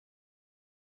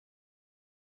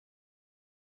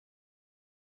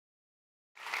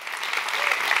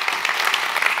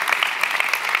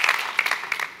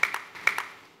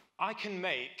I can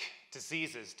make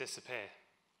diseases disappear.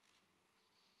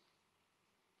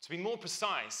 To be more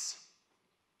precise,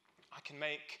 I can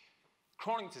make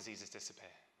chronic diseases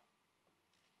disappear.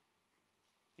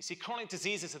 You see, chronic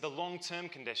diseases are the long-term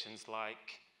conditions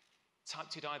like type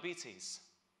 2 diabetes,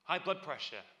 high blood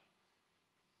pressure,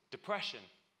 depression,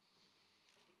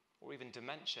 or even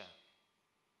dementia.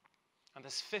 And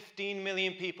there's 15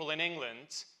 million people in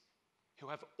England who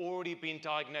have already been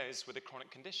diagnosed with a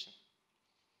chronic condition.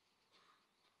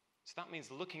 So that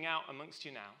means looking out amongst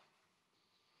you now,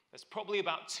 there's probably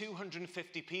about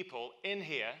 250 people in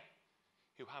here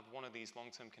who have one of these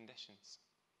long-term conditions.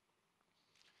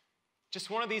 Just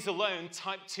one of these alone,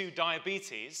 type 2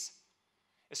 diabetes,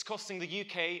 is costing the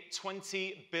UK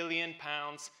 £20 billion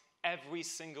every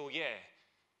single year.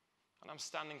 And I'm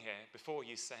standing here before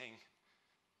you saying,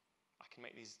 I can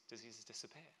make these diseases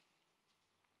disappear.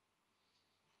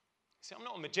 See, I'm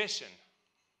not a magician.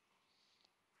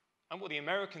 I'm what the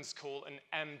Americans call an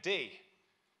MD.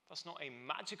 That's not a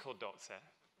magical doctor.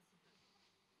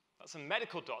 That's a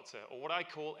medical doctor, or what I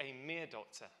call a mere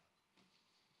doctor.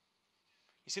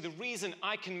 You see, the reason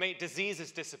I can make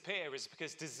diseases disappear is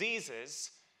because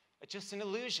diseases are just an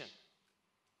illusion.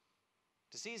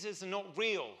 Diseases are not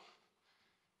real.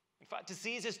 In fact,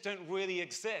 diseases don't really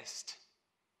exist.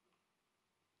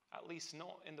 At least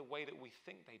not in the way that we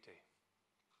think they do.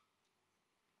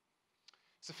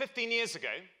 So 15 years ago,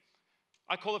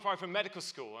 I qualified for medical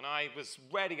school, and I was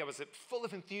ready. I was full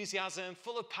of enthusiasm,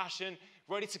 full of passion,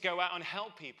 ready to go out and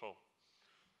help people.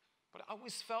 But I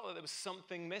always felt that there was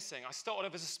something missing. I started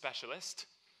off as a specialist.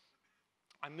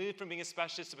 I moved from being a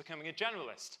specialist to becoming a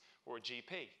generalist, or a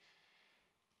GP.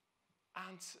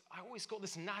 And I always got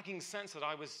this nagging sense that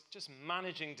I was just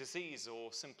managing disease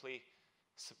or simply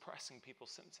suppressing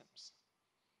people's symptoms.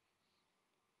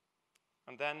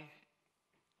 And then,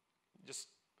 just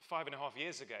 5.5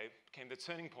 years ago, came the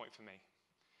turning point for me.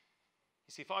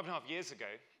 You see, 5.5 years ago,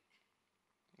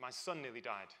 my son nearly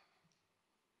died.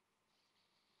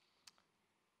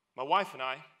 My wife and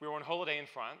I, we were on holiday in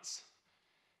France,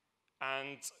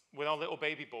 and with our little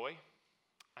baby boy,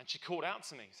 and she called out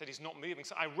to me, said he's not moving.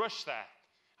 So I rushed there,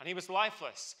 and he was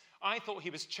lifeless. I thought he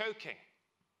was choking.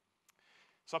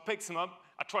 So I picked him up,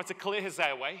 I tried to clear his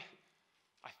airway.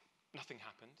 Nothing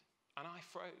happened, and I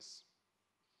froze.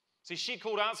 See, she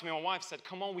called out to me, my wife said,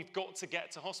 come on, we've got to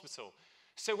get to hospital.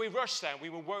 So we rushed there, and we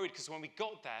were worried because when we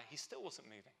got there, he still wasn't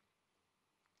moving.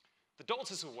 The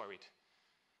doctors were worried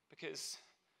because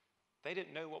they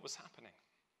didn't know what was happening.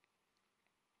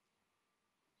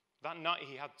 That night,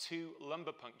 he had 2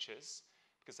 lumbar punctures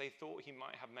because they thought he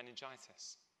might have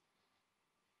meningitis.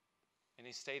 And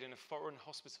he stayed in a foreign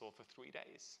hospital for 3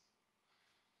 days.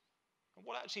 And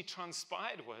what actually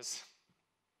transpired was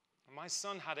my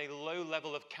son had a low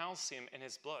level of calcium in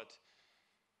his blood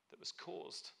that was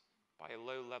caused by a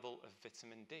low level of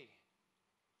vitamin D.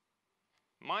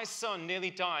 My son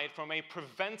nearly died from a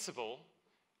preventable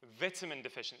vitamin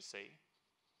deficiency,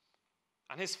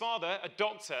 and his father, a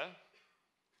doctor,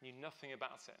 knew nothing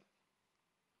about it.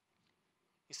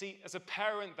 You see, as a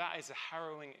parent, that is a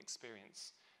harrowing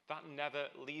experience. That never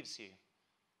leaves you.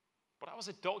 But I was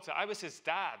a doctor. I was his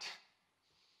dad.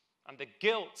 And the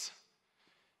guilt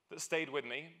that stayed with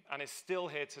me and is still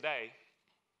here today,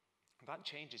 that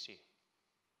changes you.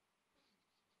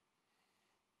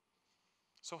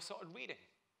 So I started reading.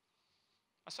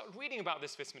 I started reading about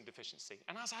this vitamin deficiency.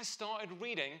 And as I started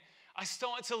reading, I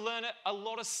started to learn a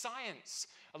lot of science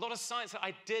that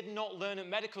I did not learn at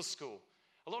medical school.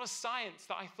 A lot of science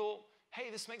that I thought, hey,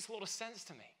 this makes a lot of sense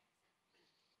to me.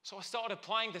 So I started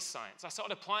applying this science. I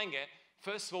started applying it,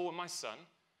 first of all, with my son,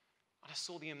 and I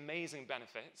saw the amazing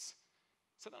benefits.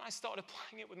 So then I started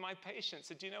applying it with my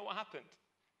patients, and do you know what happened?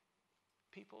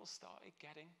 People started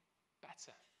getting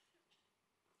better.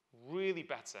 Really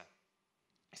better.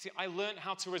 You see, I learned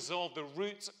how to resolve the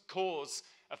root cause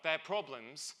of their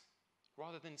problems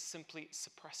rather than simply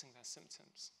suppressing their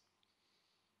symptoms.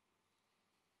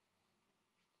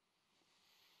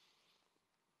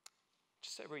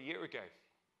 Just over a year ago,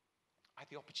 I had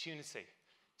the opportunity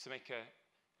to make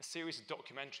a series of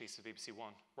documentaries for BBC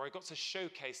One where I got to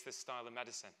showcase this style of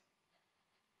medicine.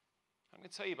 I'm going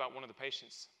to tell you about one of the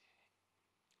patients,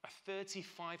 a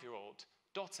 35-year-old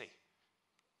Dottie.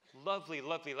 Lovely,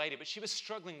 lovely lady, but she was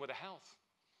struggling with her health.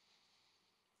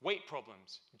 Weight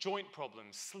problems, joint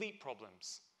problems, sleep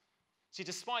problems. See,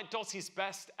 despite Dottie's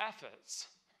best efforts,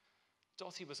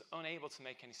 Dottie was unable to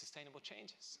make any sustainable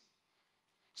changes.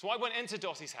 So I went into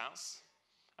Dottie's house,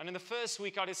 and in the first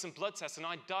week I did some blood tests, and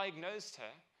I diagnosed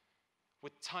her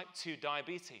with type 2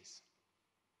 diabetes.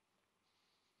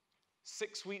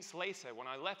 6 weeks later, when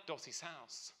I left Dottie's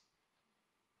house,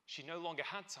 She no longer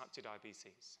had type 2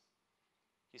 diabetes.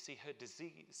 You see, her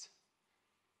disease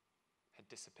had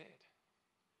disappeared.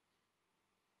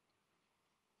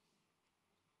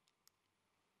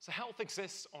 So health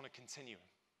exists on a continuum,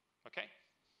 okay?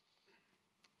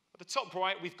 At the top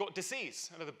right, we've got disease.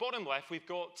 And at the bottom left, we've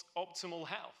got optimal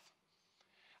health.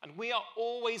 And we are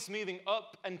always moving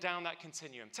up and down that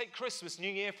continuum. Take Christmas,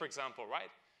 New Year, for example,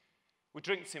 right? We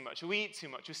drink too much, we eat too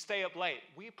much, we stay up late.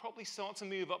 We probably start to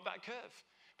move up that curve.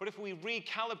 But if we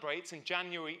recalibrate in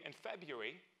January and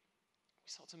February, we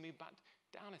start to move back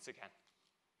down it again.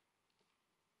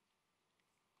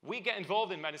 We get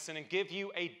involved in medicine and give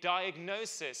you a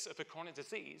diagnosis of a chronic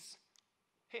disease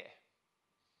here.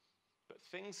 But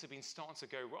things have been starting to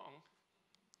go wrong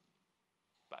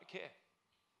back here.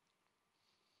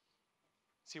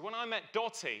 See, when I met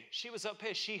Dottie, she was up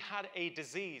here. She had a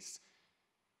disease.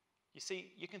 You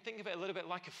see, you can think of it a little bit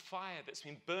like a fire that's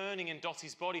been burning in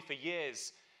Dottie's body for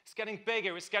years. It's getting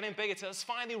bigger till it's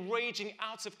finally raging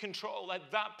out of control.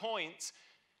 At that point,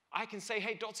 I can say,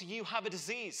 hey, Dottie, you have a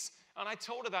disease. And I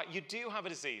told her that you do have a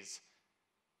disease.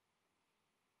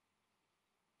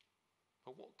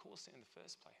 But what caused it in the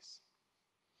first place?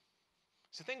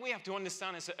 So the thing we have to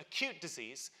understand is that acute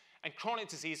disease and chronic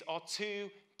disease are two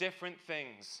different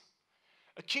things.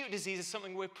 Acute disease is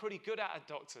something we're pretty good at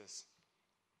doctors.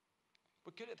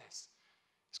 We're good at this.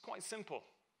 It's quite simple,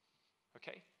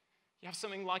 okay? You have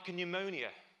something like a pneumonia.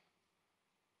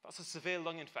 That's a severe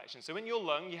lung infection. So in your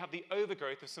lung, you have the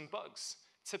overgrowth of some bugs,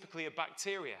 typically a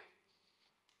bacteria.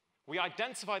 We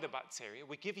identify the bacteria,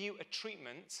 we give you a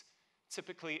treatment,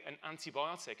 typically an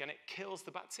antibiotic, and it kills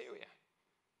the bacteria.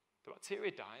 The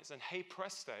bacteria dies, and hey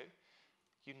presto,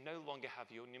 you no longer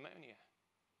have your pneumonia.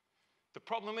 The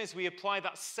problem is we apply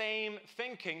that same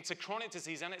thinking to chronic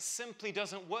disease, and it simply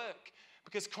doesn't work,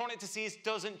 because chronic disease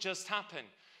doesn't just happen.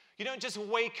 You don't just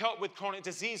wake up with chronic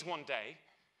disease one day,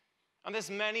 and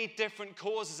there's many different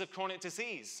causes of chronic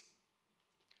disease.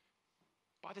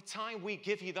 By the time we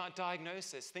give you that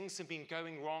diagnosis, things have been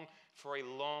going wrong for a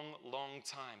long, long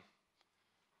time.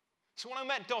 So when I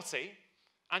met Dottie,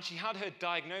 and she had her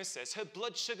diagnosis, her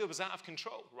blood sugar was out of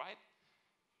control, right?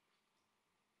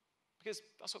 Because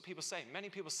that's what people say. Many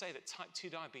people say that type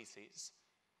 2 diabetes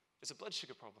is a blood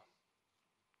sugar problem.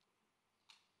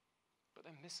 But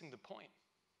they're missing the point.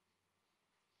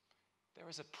 There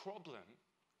is a problem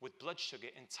with blood sugar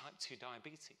in type 2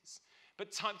 diabetes.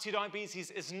 But type 2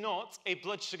 diabetes is not a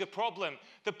blood sugar problem.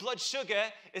 The blood sugar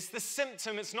is the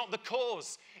symptom, it's not the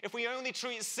cause. If we only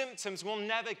treat symptoms, we'll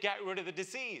never get rid of the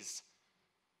disease.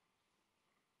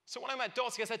 So when I met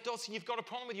Dottie, I said, Dottie, you've got a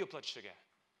problem with your blood sugar.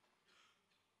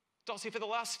 Dottie, for the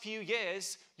last few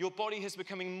years, your body has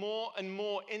becoming more and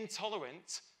more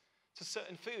intolerant to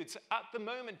certain foods. At the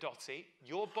moment, Dottie,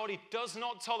 your body does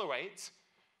not tolerate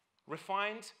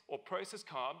refined or processed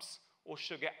carbs or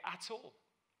sugar at all.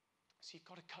 So you've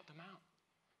got to cut them out.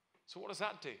 So what does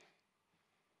that do?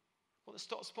 Well, it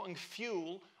starts putting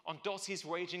fuel on Dottie's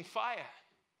raging fire.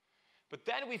 But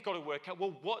then we've got to work out,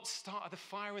 well, what started the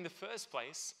fire in the first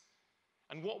place?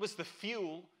 And what was the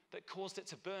fuel that caused it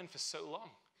to burn for so long?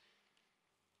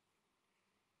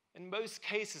 In most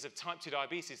cases of type 2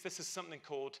 diabetes, this is something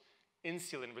called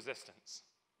insulin resistance.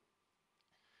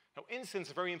 Now, insulin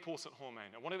is a very important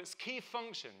hormone, and one of its key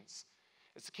functions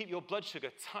is to keep your blood sugar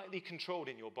tightly controlled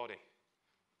in your body.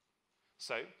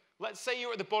 So, let's say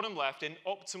you're at the bottom left in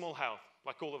optimal health,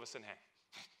 like all of us in here.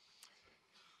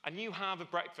 And you have a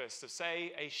breakfast of,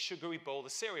 say, a sugary bowl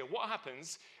of cereal. What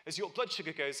happens is your blood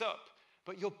sugar goes up,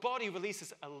 but your body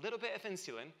releases a little bit of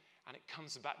insulin, and it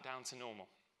comes back down to normal.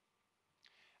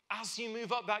 As you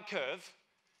move up that curve,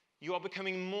 you are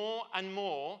becoming more and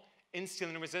more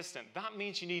insulin resistant. That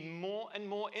means you need more and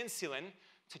more insulin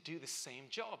to do the same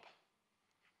job.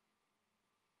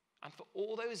 And for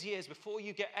all those years, before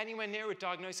you get anywhere near a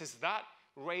diagnosis, that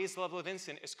raised level of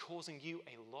insulin is causing you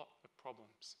a lot of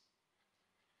problems.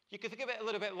 You can think of it a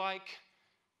little bit like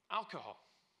alcohol.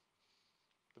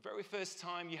 The very first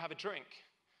time you have a drink,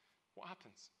 what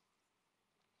happens?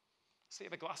 Say you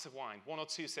have a glass of wine, 1 or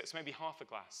 2 sips, maybe half a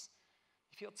glass.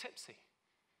 You feel tipsy.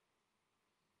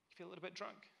 You feel a little bit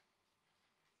drunk.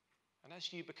 And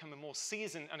as you become a more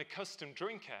seasoned and accustomed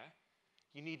drinker,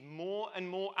 you need more and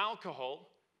more alcohol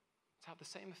to have the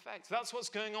same effect. That's what's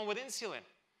going on with insulin.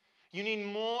 You need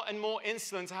more and more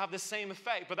insulin to have the same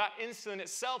effect, but that insulin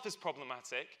itself is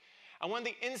problematic. And when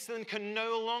the insulin can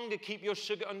no longer keep your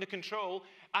sugar under control,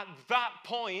 at that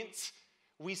point,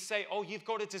 we say, oh, you've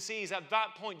got a disease. At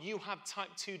that point, you have type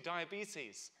 2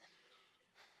 diabetes.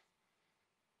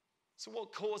 So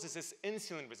what causes this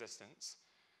insulin resistance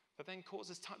that then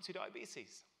causes type 2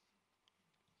 diabetes?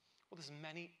 Well, there's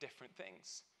many different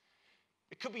things.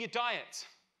 It could be your diet.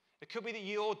 It could be that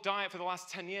your diet for the last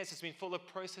 10 years has been full of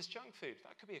processed junk food.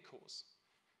 That could be a cause.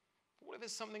 But what if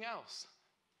it's something else?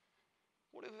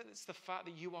 What if it's the fact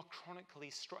that you are chronically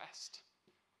stressed?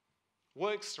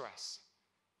 Work stress,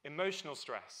 emotional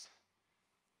stress,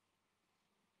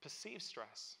 perceived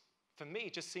stress. For me,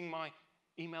 just seeing my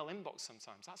email inbox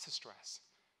sometimes, that's a stress.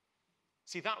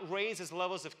 See, that raises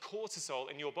levels of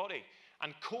cortisol in your body.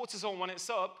 And cortisol, when it's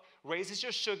up, raises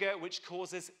your sugar, which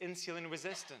causes insulin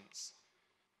resistance.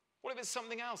 What if it's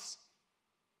something else?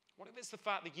 What if it's the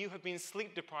fact that you have been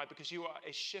sleep deprived because you are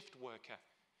a shift worker?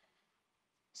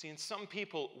 See, in some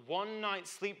people, one night's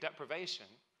sleep deprivation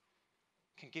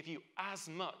can give you as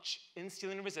much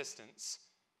insulin resistance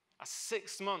as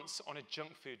 6 months on a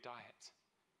junk food diet.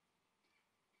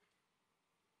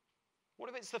 What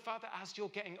if it's the fact that as you're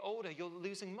getting older, you're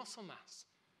losing muscle mass?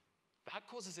 That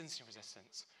causes insulin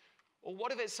resistance. Or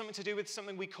what if it's something to do with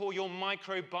something we call your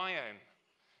microbiome?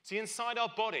 See, inside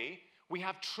our body, we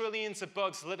have trillions of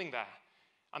bugs living there.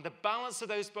 And the balance of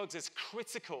those bugs is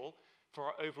critical for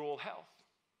our overall health.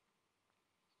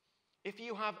 If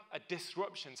you have a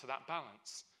disruption to that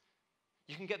balance,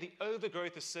 you can get the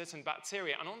overgrowth of certain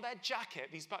bacteria. And on their jacket,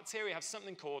 these bacteria have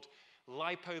something called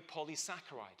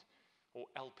lipopolysaccharide, or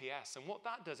LPS. And what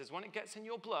that does is when it gets in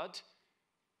your blood,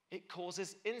 it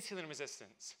causes insulin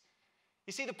resistance.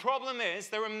 You see, the problem is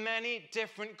there are many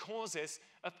different causes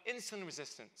of insulin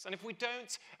resistance. And if we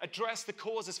don't address the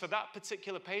causes for that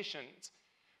particular patient,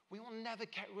 we will never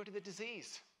get rid of the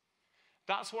disease.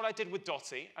 That's what I did with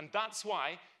Dottie, and that's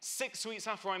why 6 weeks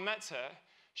after I met her,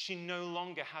 she no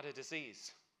longer had a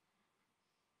disease.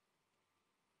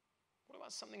 What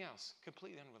about something else,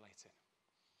 completely unrelated?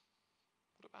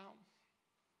 What about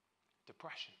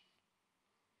depression?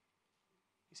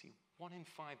 You see, 1 in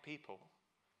 5 people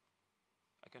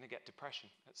are going to get depression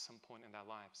at some point in their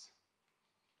lives.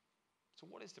 So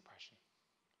what is depression?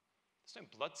 There's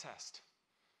no blood test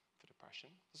for depression.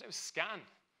 There's no scan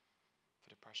for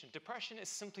depression. Depression is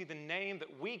simply the name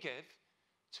that we give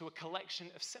to a collection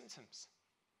of symptoms.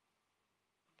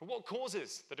 But what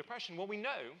causes the depression? Well, we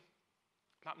know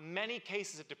that many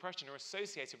cases of depression are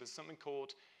associated with something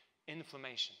called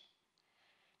inflammation.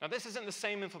 Now, this isn't the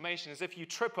same inflammation as if you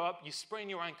trip up, you sprain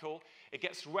your ankle, it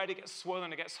gets red, it gets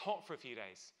swollen, it gets hot for a few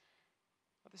days.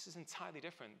 But this is entirely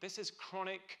different. This is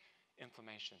chronic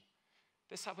inflammation.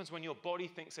 This happens when your body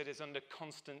thinks it is under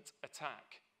constant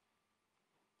attack.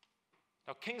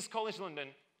 Now, King's College London,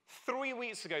 3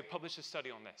 weeks ago, published a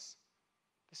study on this.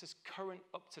 This is current,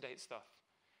 up-to-date stuff.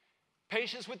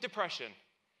 Patients with depression,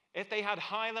 if they had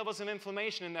high levels of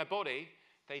inflammation in their body,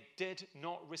 they did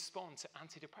not respond to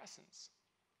antidepressants.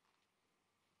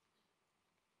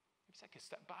 If you take a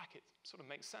step back, it sort of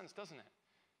makes sense, doesn't it?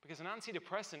 Because an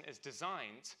antidepressant is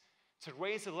designed to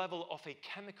raise the level of a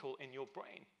chemical in your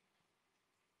brain.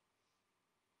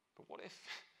 But what if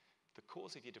the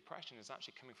cause of your depression is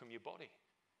actually coming from your body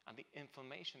and the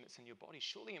inflammation that's in your body?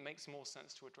 Surely it makes more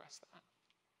sense to address that.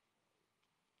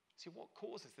 See, what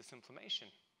causes this inflammation?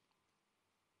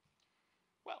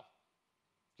 Well,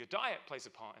 your diet plays a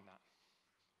part in that.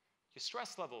 Your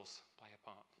stress levels play a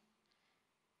part.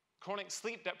 Chronic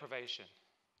sleep deprivation,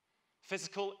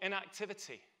 physical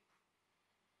inactivity,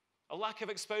 a lack of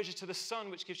exposure to the sun,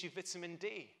 which gives you vitamin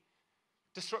D,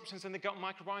 disruptions in the gut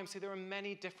microbiome. See, there are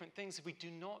many different things. If we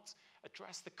do not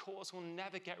address the cause, we'll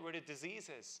never get rid of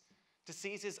diseases.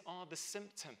 Diseases are the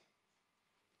symptom.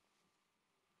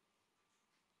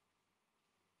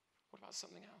 What about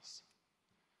something else?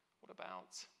 What about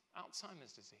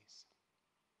Alzheimer's disease?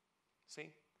 See,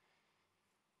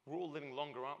 we're all living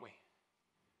longer, aren't we?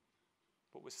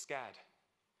 But we're scared.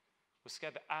 We're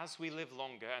scared that as we live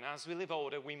longer and as we live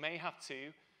older, we may have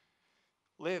to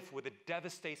live with the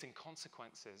devastating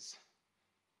consequences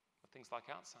of things like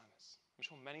Alzheimer's. I'm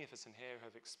sure many of us in here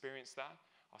have experienced that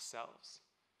ourselves,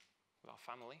 with our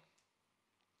family.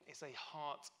 It's a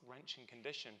heart-wrenching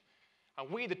condition. And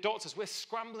we, the doctors, we're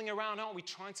scrambling around, aren't we,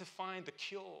 trying to find the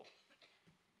cure.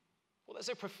 Well, there's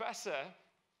a professor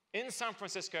in San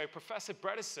Francisco, Professor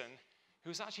Bredesen,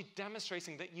 who's actually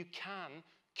demonstrating that you can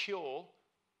cure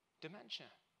dementia.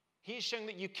 He's showing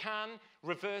that you can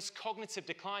reverse cognitive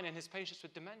decline in his patients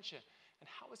with dementia. And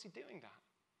how is he doing that?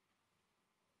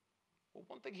 Well,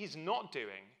 one thing he's not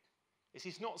doing is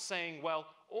he's not saying, well,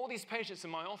 all these patients in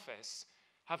my office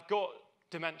have got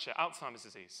dementia, Alzheimer's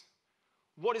disease.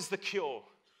 What is the cure?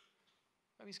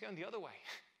 No, he's going the other way.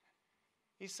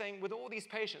 He's saying, with all these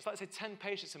patients, let's say 10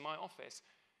 patients in my office,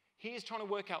 he's trying to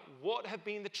work out what have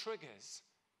been the triggers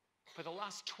for the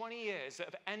last 20 years that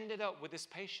have ended up with this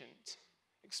patient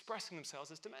expressing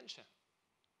themselves as dementia.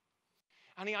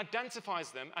 And he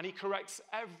identifies them, and he corrects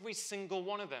every single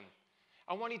one of them.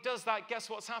 And when he does that, guess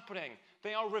what's happening?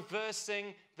 They are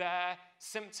reversing their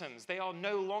symptoms. They are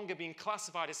no longer being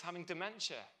classified as having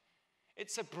dementia.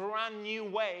 It's a brand new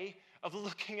way of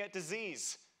looking at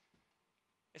disease.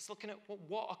 It's looking at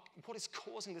what is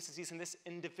causing this disease in this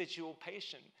individual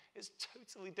patient. It's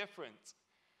totally different.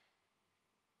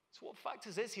 So what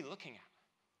factors is he looking at?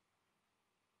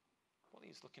 Well,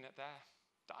 he's looking at their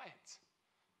diet.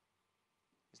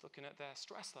 He's looking at their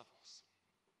stress levels,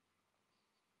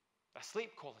 their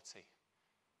sleep quality,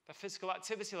 their physical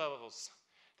activity levels,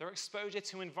 their exposure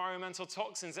to environmental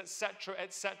toxins, etc.,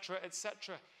 etc.,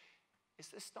 etc. Is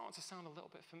this starting to sound a little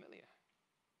bit familiar?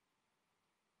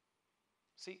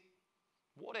 See,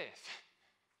 what if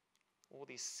all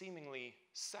these seemingly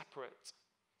separate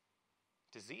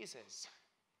diseases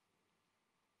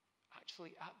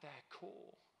actually at their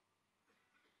core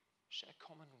share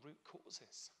common root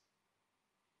causes?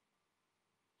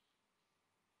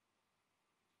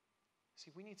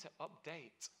 See, we need to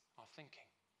update our thinking.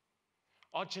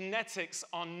 Our genetics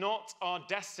are not our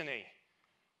destiny.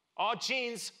 Our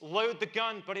genes load the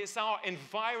gun, but it's our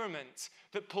environment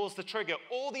that pulls the trigger.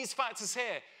 All these factors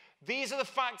here, these are the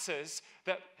factors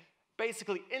that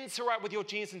basically interact with your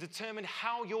genes and determine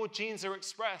how your genes are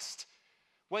expressed.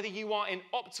 Whether you are in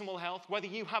optimal health, whether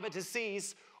you have a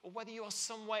disease, or whether you are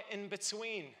somewhere in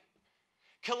between.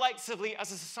 Collectively,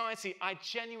 as a society, I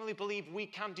genuinely believe we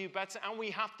can do better, and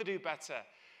we have to do better.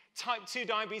 Type 2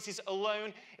 diabetes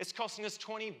alone is costing us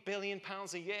 £20 billion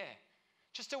a year.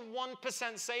 Just a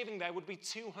 1% saving there would be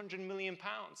 £200 million.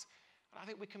 And I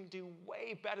think we can do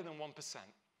way better than 1%.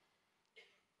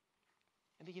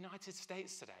 In the United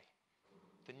States today,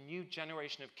 the new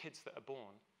generation of kids that are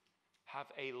born have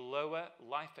a lower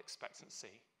life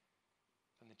expectancy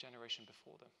than the generation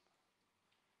before them.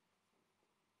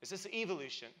 Is this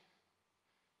evolution,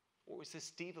 or is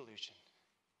this devolution?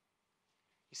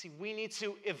 You see, we need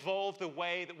to evolve the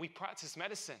way that we practice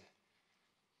medicine.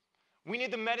 We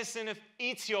need the medicine of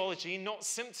etiology, not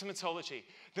symptomatology.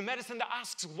 The medicine that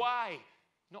asks why,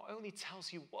 not only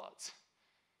tells you what.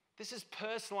 This is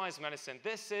personalized medicine.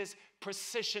 This is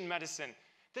precision medicine.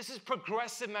 This is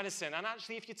progressive medicine. And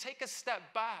actually, if you take a step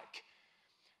back,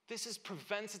 this is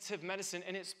preventative medicine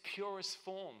in its purest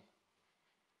form.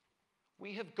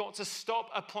 We have got to stop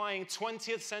applying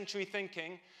 20th century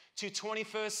thinking to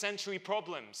 21st century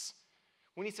problems.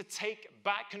 We need to take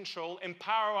back control,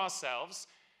 empower ourselves,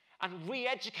 and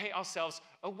re-educate ourselves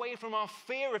away from our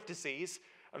fear of disease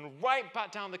and right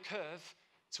back down the curve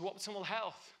to optimal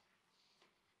health.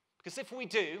 Because if we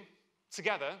do,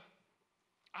 together,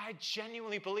 I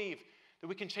genuinely believe that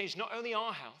we can change not only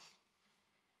our health,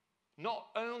 not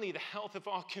only the health of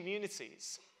our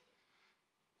communities,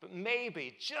 but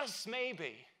maybe, just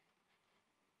maybe,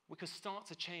 we could start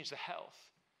to change the health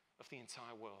of the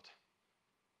entire world.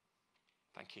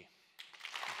 Thank you.